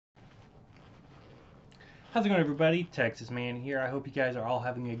How's it going, everybody? Texas Man here. I hope you guys are all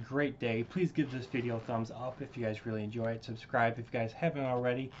having a great day. Please give this video a thumbs up if you guys really enjoy it. Subscribe if you guys haven't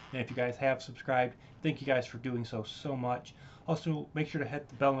already. And if you guys have subscribed, thank you guys for doing so much. Also, make sure to hit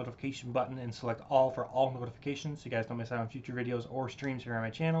the bell notification button and select all for all notifications so you guys don't miss out on future videos or streams here on my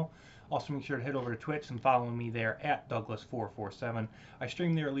channel. Also, make sure to head over to Twitch and follow me there at Douglas447. I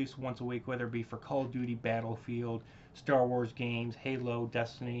stream there at least once a week, whether it be for Call of Duty, Battlefield, Star Wars games, Halo,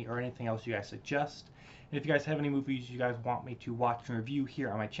 Destiny, or anything else you guys suggest. And if you guys have any movies you guys want me to watch and review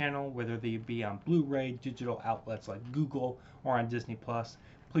here on my channel, whether they be on Blu-ray, digital outlets like Google, or on Disney Plus,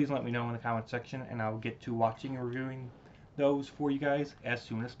 please let me know in the comment section and I'll get to watching and reviewing those for you guys as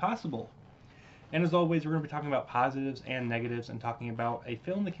soon as possible. And as always, we're going to be talking about positives and negatives and talking about a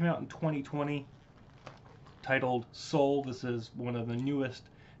film that came out in 2020 titled Soul. This is one of the newest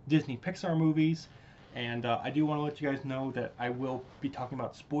Disney Pixar movies, and I do want to let you guys know that I will be talking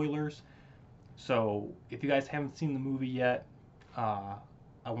about spoilers. So if you guys haven't seen the movie yet, I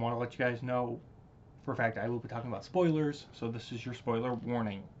want to let you guys know for a fact I will be talking about spoilers, so this is your spoiler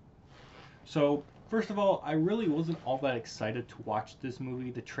warning. So first of all, I really wasn't all that excited to watch this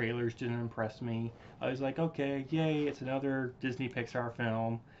movie. The trailers didn't impress me. I was like, okay, yay, it's another Disney Pixar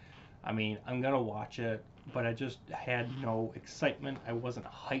film. I mean, I'm gonna watch it, but I just had no excitement. I wasn't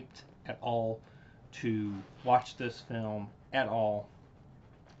hyped at all to watch this film at all.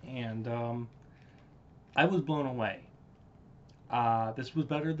 And I was blown away. This was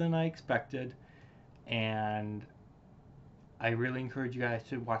better than I expected, and I really encourage you guys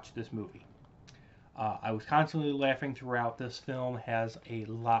to watch this movie. I was constantly laughing throughout. This film has a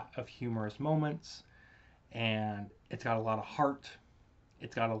lot of humorous moments, and it's got a lot of heart.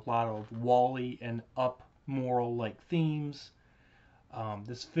 It's got a lot of WALL-E and Up moral like themes.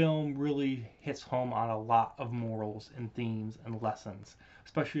 This film really hits home on a lot of morals and themes and lessons,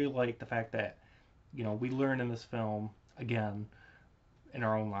 especially like the fact that we learn in this film again in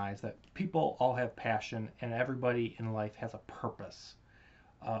our own lives that people all have passion and everybody in life has a purpose.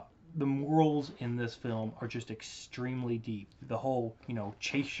 Uh, the morals in this film are just extremely deep. The whole,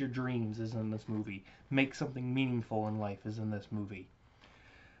 chase your dreams is in this movie. Make something meaningful in life is in this movie.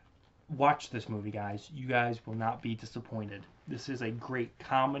 Watch this movie, guys. You guys will not be disappointed. This is a great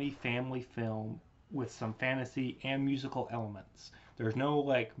comedy family film with some fantasy and musical elements. There's no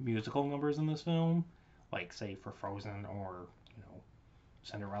like musical numbers in this film, like say for Frozen or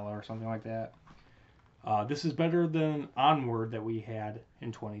Cinderella or something like that. This is better than Onward that we had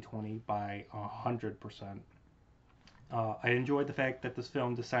in 2020 by 100%. I enjoyed the fact that this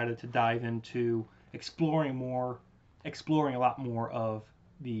film decided to dive into exploring a lot more of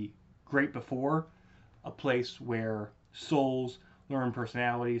the Great Before, a place where souls learn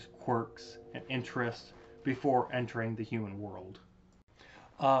personalities, quirks, and interests before entering the human world.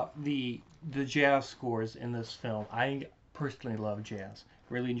 The jazz scores in this film, I personally love jazz.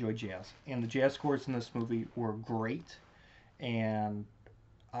 Really enjoy jazz, and the jazz scores in this movie were great. And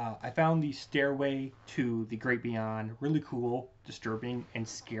I found the Stairway to the Great Beyond really cool, disturbing, and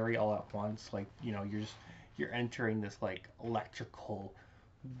scary all at once. Like you're entering this like electrical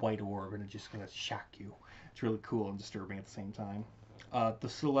white orb, and it's just gonna shock you. It's really cool and disturbing at the same time. The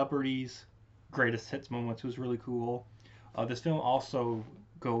celebrities' greatest hits moments was really cool. This film also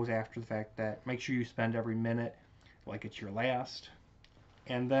goes after the fact that make sure you spend every minute like it's your last.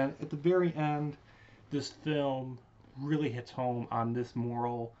 And then at the very end, this film really hits home on this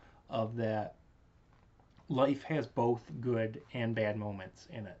moral of that life has both good and bad moments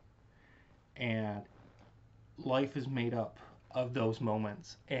in it. And life is made up of those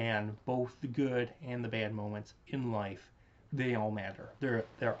moments, and both the good and the bad moments in life, they all matter.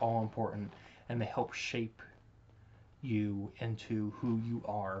 They're all important, and they help shape you into who you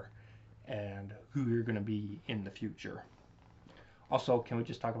are and who you're going to be in the future. Also, can we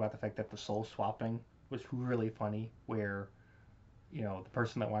just talk about the fact that the soul swapping was really funny, where the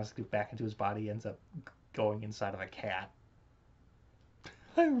person that wants to get back into his body ends up going inside of a cat.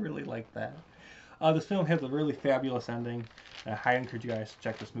 I really like that. This film has a really fabulous ending. I highly encourage you guys to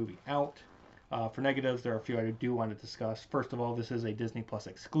check this movie out. For negatives, there are a few I do want to discuss. First of all, this is a Disney Plus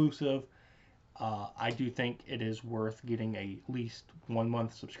exclusive. I do think it is worth getting at least 1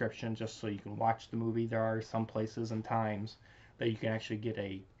 month subscription just so you can watch the movie. There are some places and times that you can actually get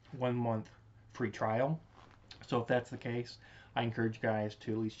a 1 month free trial. So if that's the case, I encourage you guys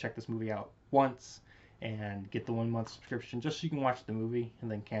to at least check this movie out once and get the 1 month subscription just so you can watch the movie and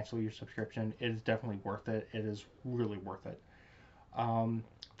then cancel your subscription. It is definitely worth it. It is really worth it.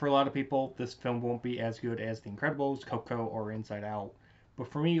 For a lot of people, this film won't be as good as The Incredibles, Coco, or Inside Out.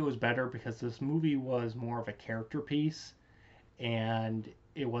 But for me, it was better because this movie was more of a character piece, and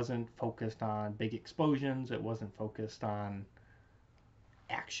it wasn't focused on big explosions. It wasn't focused on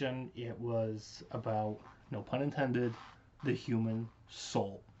action. It was about, no pun intended, the human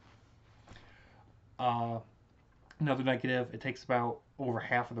soul. Uh, Another negative, it takes about over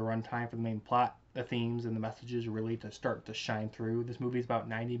half of the runtime for the main plot, the themes, and the messages really to start to shine through. This movie is about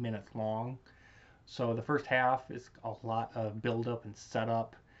 90 minutes long. So the first half is a lot of build up and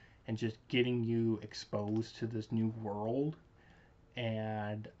setup and just getting you exposed to this new world.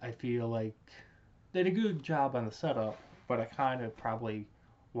 And I feel like they did a good job on the setup, but I kind of probably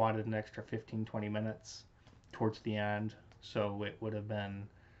wanted an extra 15-20 minutes towards the end, so it would have been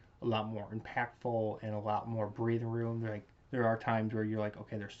a lot more impactful and a lot more breathing room. Like there are times where you're like,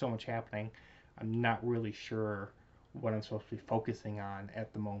 okay, there's so much happening, I'm not really sure what I'm supposed to be focusing on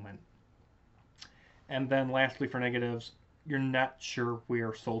at the moment. And then lastly, for negatives, you're not sure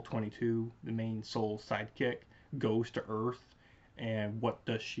where Soul 22, the main Soul sidekick, goes to Earth and what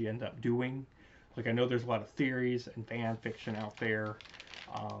does she end up doing. Like, I know there's a lot of theories and fan fiction out there.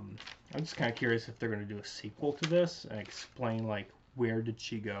 I'm just kind of curious if they're going to do a sequel to this and explain, like, where did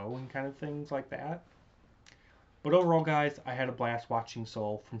she go and kind of things like that. But overall, guys, I had a blast watching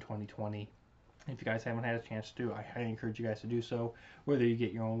Soul from 2020. If you guys haven't had a chance to, I highly encourage you guys to do so. Whether you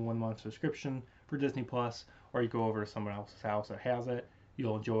get your own 1 month subscription for Disney Plus or you go over to someone else's house that has it,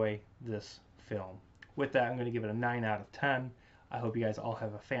 you'll enjoy this film. With that, I'm going to give it a 9 out of 10. I hope you guys all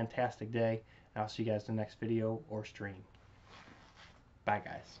have a fantastic day, and I'll see you guys in the next video or stream. Bye,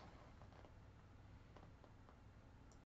 guys.